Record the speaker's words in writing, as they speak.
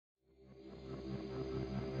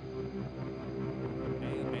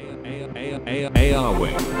AR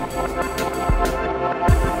Wing.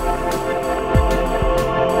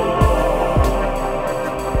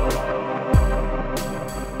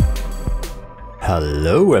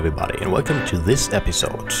 Hello everybody and welcome to this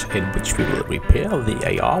episode in which we will repair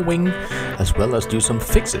the AR Wing as well as do some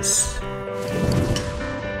fixes.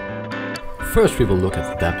 First we will look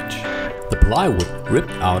at the damage. The plywood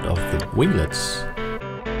ripped out of the winglets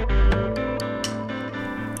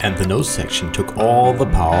and the nose section took all the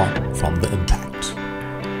power from the impact.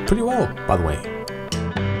 Pretty well, by the way.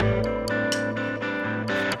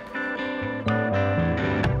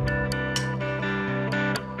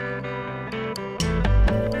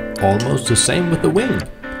 Almost the same with the wing.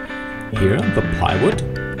 Here the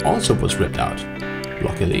plywood also was ripped out,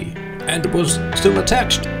 luckily, and it was still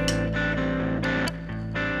attached.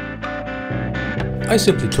 I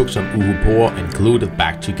simply took some uhuPor and glued it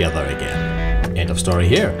back together again. End of story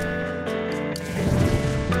here.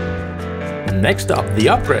 Next up, the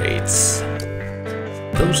upgrades.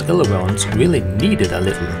 Those elevons really needed a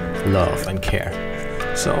little love and care.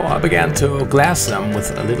 So I began to glass them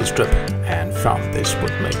with a little strip and found this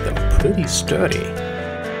would make them pretty sturdy.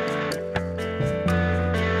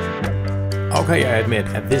 Okay, I admit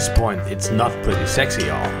at this point it's not pretty sexy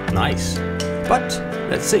or nice, but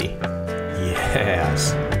let's see.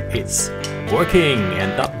 Yes, it's working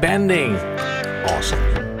and not bending.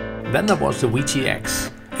 Awesome. Then there was the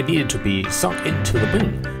VTX. It needed to be sunk into the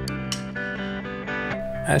wing.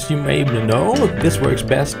 As you may know, this works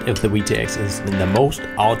best if the VTX is in the most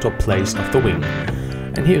outer place of the wing.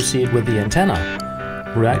 And here you see it with the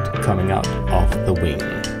antenna, right coming out of the wing.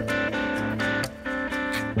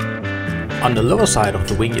 On the lower side of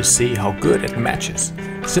the wing you see how good it matches.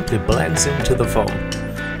 Simply blends into the foam.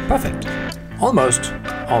 Perfect. Almost.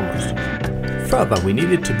 Further, we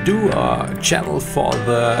needed to do a channel for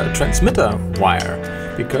the transmitter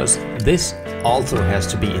wire, because this also has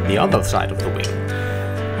to be in the other side of the wing.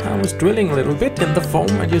 I was drilling a little bit in the foam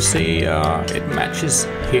and you see it matches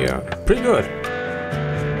here pretty good.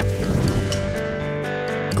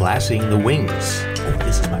 Glassing the wings. Oh,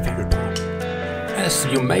 this is my favorite part. As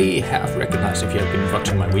you may have recognized if you have been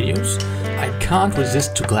watching my videos, I can't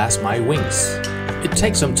resist to glass my wings. It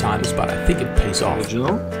takes some time, but I think it pays off.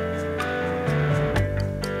 Original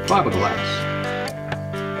fiberglass.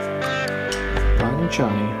 Fine and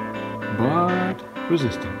shiny, but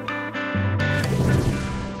resistant.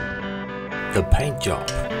 The paint job.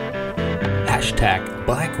 Hashtag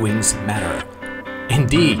black wings matter.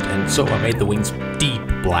 Indeed, and so I made the wings deep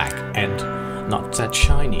black and not that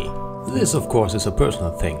shiny. This of course is a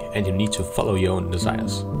personal thing and you need to follow your own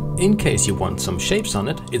desires. In case you want some shapes on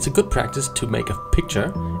it, it's a good practice to make a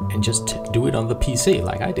picture and just do it on the PC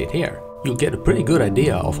like I did here. You'll get a pretty good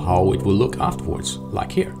idea of how it will look afterwards,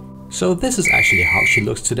 like here. So this is actually how she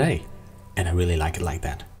looks today. And I really like it like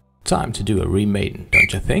that. Time to do a re-Maiden,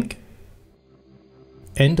 don't you think?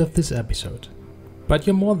 End of this episode. But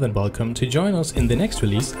you're more than welcome to join us in the next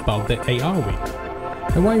release about the AR Wing.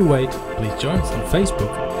 And while you wait, please join us on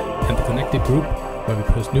Facebook and the connected group where we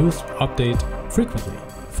post news update frequently.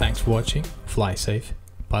 Thanks for watching, fly safe,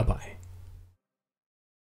 bye bye.